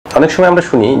অনেক সময় আমরা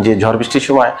শুনি যে ঝড় বৃষ্টির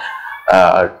সময়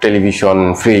টেলিভিশন,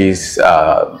 ফ্রিজ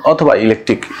অথবা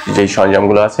ইলেকট্রিক যে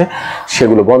সরঞ্জামগুলো আছে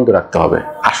সেগুলো বন্ধ রাখতে হবে।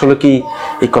 আসলে কি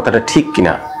এই কথাটা ঠিক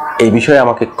কিনা, এই বিষয়ে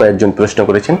আমাকে কয়েকজন প্রশ্ন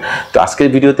করেছেন। তো আজকের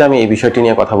ভিডিওতে আমি এই বিষয়টি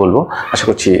নিয়ে কথা বলবো, আশা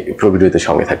করছি পুরো ভিডিওতে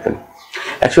সঙ্গে থাকবেন।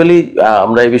 অ্যাকচুয়ালি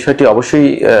আমরা এই বিষয়টি অবশ্যই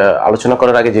আলোচনা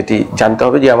করার আগে যেটি জানতে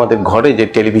হবে যে আমাদের ঘরে যে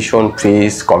টেলিভিশন,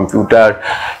 ফ্রিজ, কম্পিউটার,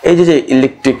 এই যে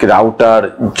ইলেকট্রিক রাউটার,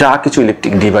 যা কিছু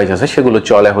ইলেকট্রিক ডিভাইস আছে সেগুলো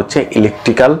চলে হচ্ছে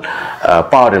ইলেকট্রিক্যাল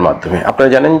পাওয়ারের মাধ্যমে। আপনারা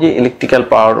জানেন যে ইলেকট্রিক্যাল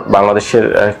পাওয়ার বাংলাদেশের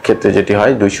ক্ষেত্রে যেটি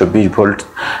হয় 220 ভোল্ট,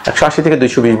 180 থেকে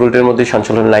 220 ভোল্টের মধ্যে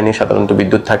সঞ্চালন লাইনে সাধারণত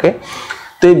বিদ্যুৎ থাকে।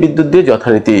 তো এই বিদ্যুৎ দিয়ে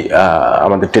যথারীতি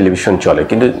আমাদের টেলিভিশন চলে,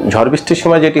 কিন্তু ঝড় বৃষ্টির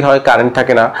সময় যেটি হয় কারেন্ট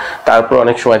থাকে না, তারপর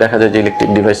অনেক সময় দেখা যায় যে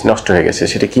ইলেকট্রিক ডিভাইস নষ্ট হয়ে গেছে।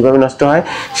 সেটি কিভাবে নষ্ট হয়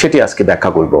সেটি আজকে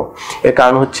ব্যাখ্যা করব। এর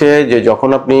কারণ হচ্ছে যে যখন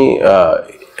আপনি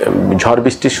ঝড়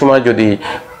বৃষ্টির সময় যদি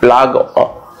প্লাগ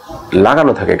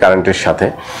লাগানো থাকে কারেন্টের সাথে,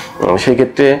 সেই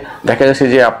ক্ষেত্রে দেখা গেছে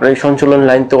যে আপনার এই সঞ্চালন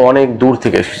লাইন তো অনেক দূর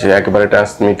থেকে এসেছে, একেবারে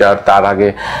ট্রান্সমিটার, তার আগে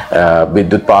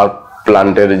বিদ্যুৎ পাওয়ার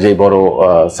প্লান্টের যে বড়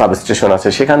সাবস্টেশন আছে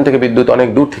সেখান থেকে বিদ্যুৎ অনেক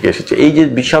দূর থেকে এসেছে। এই যে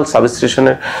বিশাল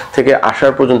সাবস্টেশনের থেকে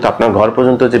আসার পর্যন্ত আপনার ঘর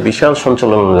পর্যন্ত যে বিশাল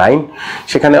সঞ্চালন লাইন,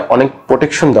 সেখানে অনেক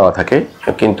প্রোটেকশন দেওয়া থাকে,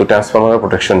 কিন্তু ট্রান্সফরমারের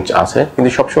প্রোটেকশন আছে, কিন্তু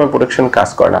সবসময় প্রোটেকশন কাজ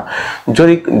করে না।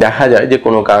 যদি দেখা যায় যে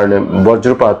কোনো কারণে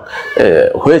বজ্রপাত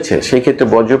হয়েছে, সেই ক্ষেত্রে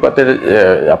বজ্রপাতের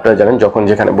আপনারা জানেন যখন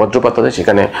যেখানে বজ্রপাত হয়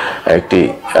সেখানে একটি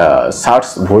সার্জ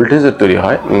ভোল্টেজের তৈরি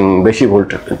হয়, বেশি ভোল্ট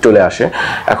চলে আসে।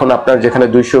 এখন আপনার যেখানে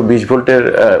 220 ভোল্টের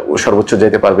সর্বোচ্চ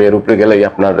যেতে পারবে, এর উপরে গেলেই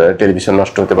আপনার টেলিভিশন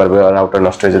নষ্ট হতে পারবে, রাউটার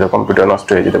নষ্ট হয়ে যেতে, কম্পিউটার নষ্ট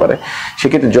হয়ে যেতে পারে।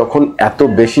 সেক্ষেত্রে যখন এত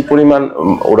বেশি পরিমাণ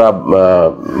ওরা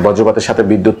বজ্রপাতের সাথে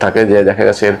বিদ্যুৎ থাকে, যে দেখা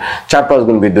গেছে এর 4-5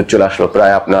 গুণ বিদ্যুৎ চলে আসলো,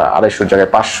 প্রায় আপনার 250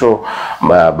 জায়গায় 500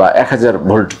 বা 1000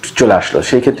 ভোল্ট চলে আসলো,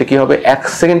 সেই ক্ষেত্রে কি হবে, 1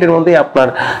 সেকেন্ডের মধ্যেই আপনার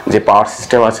যে পাওয়ার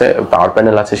সিস্টেম আছে, পাওয়ার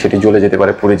প্যানেল আছে, সেটি জ্বলে যেতে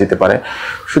পারে, পুড়ে যেতে পারে।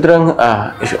 সুতরাং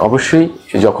অবশ্যই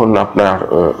যখন আপনার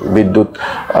বিদ্যুৎ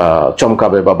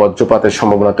চমকাবে বা বজ্রপাতের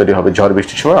সম্ভাবনা তৈরি হবে ঝড়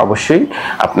বৃষ্টির সময়, অবশ্যই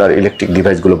আপনার ইলেকট্রিক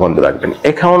ডিভাইসগুলো বন্ধ রাখবেন।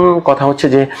 এখন কথা হচ্ছে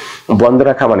যে বন্ধ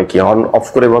রাখা মানে কি, অন অফ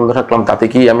করে বন্ধ রাখলাম তাতে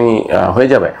কি আমি হয়ে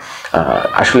যাবে?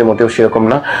 আসলে মোটেও সেরকম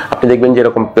না। আপনি দেখবেন যে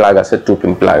এরকম প্লাগ আছে, 2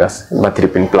 পিন প্লাগ আছে বা 3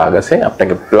 পিন প্লাগ আছে,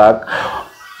 আপনাকে প্লাগ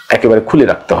একেবারে খুলে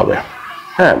রাখতে হবে।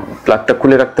 হ্যাঁ, প্লাগটা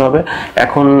খুলে রাখতে হবে।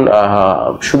 এখন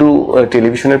শুধু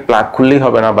টেলিভিশনের প্লাগ খুললেই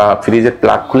হবে না বা ফ্রিজের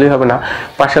প্লাগ খুললেই হবে না,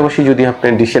 পাশাপাশি যদি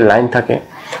আপনার ডিশের লাইন থাকে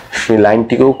সেই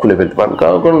লাইনটিকেও খুলে ফেলতে পারেন,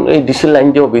 কারণ এই ডিশের লাইন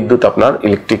দিয়েও বিদ্যুৎ আপনার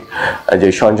ইলেকট্রিক যে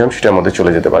সরঞ্জাম সেটার মধ্যে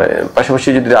চলে যেতে পারে। পাশাপাশি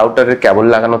যদি রাউটারের কেবল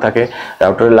লাগানো থাকে,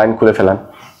 রাউটারের লাইন খুলে ফেলান।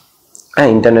 হ্যাঁ,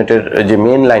 ইন্টারনেটের যে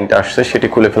মেন লাইনটা আসছে সেটি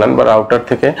খুলে ফেলান, বা রাউটার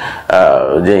থেকে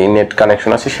যে নেট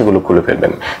কানেকশন আছে সেগুলো খুলে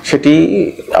ফেলবেন, সেটি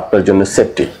আপনার জন্য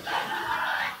সেফটি।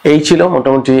 এই ছিল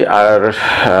মোটামুটি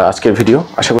আজকের ভিডিও।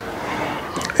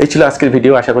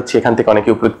 আশা করছি এখান থেকে অনেকে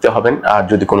উপকৃত হবেন। আর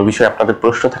যদি কোনো বিষয়ে আপনাদের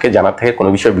প্রশ্ন থাকে, জানার থাকে, কোনো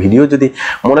বিষয়ে ভিডিও যদি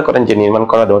মনে করেন যে নির্মাণ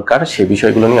করা দরকার, সেই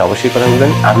বিষয়গুলো নিয়ে অবশ্যই কথা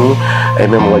বলবেন। আমি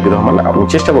এম ওয়াহিদুর রহমান, আমি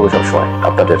চেষ্টা করবো সবসময়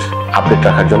আপনাদের আপডেট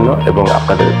রাখার জন্য এবং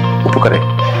আপনাদের উপকারে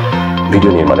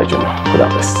ভিডিও নির্মাণের জন্য। খুদা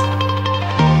হাফেজ।